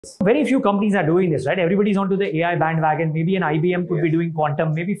Very few companies are doing this, right? Everybody's onto the AI bandwagon. Maybe an IBM could be doing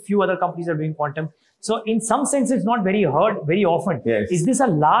quantum. Maybe few other companies are doing quantum. So in some sense, it's not very heard very often. Yes. Is this a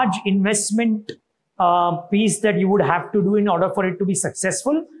large investment piece that you would have to do in order for it to be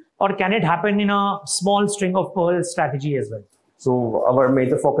successful? Or can it happen in a small string of pearls strategy as well? So our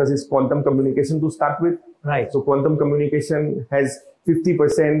major focus is quantum communication to start with. Right. So quantum communication has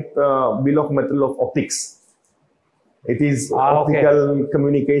 50% bill of material of optics. It is optical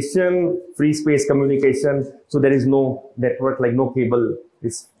communication, free space communication. So there is no network, like no cable,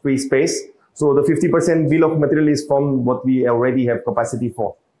 it's free space. So the 50% bill of material is from what we already have capacity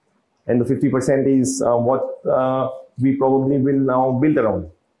for. And the 50% is what we probably will now build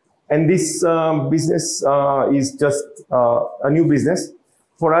around. And this business is just a new business.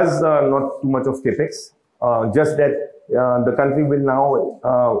 For us, not too much of capex, just that the country will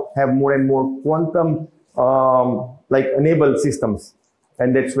now have more and more quantum like enabled systems.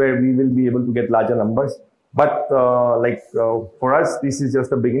 And that's where we will be able to get larger numbers. But for us, this is just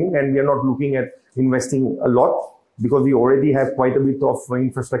the beginning, and we are not looking at investing a lot because we already have quite a bit of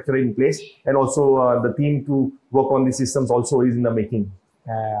infrastructure in place. And also the team to work on the systems also is in the making.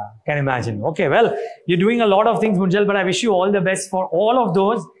 Can imagine. Okay, well, you're doing a lot of things, Munjal, but I wish you all the best for all of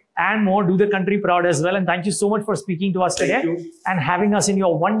those and more. Do the country proud as well. And thank you so much for speaking to us today and having us in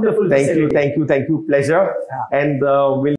your wonderful facility. Thank you. Pleasure. And we'll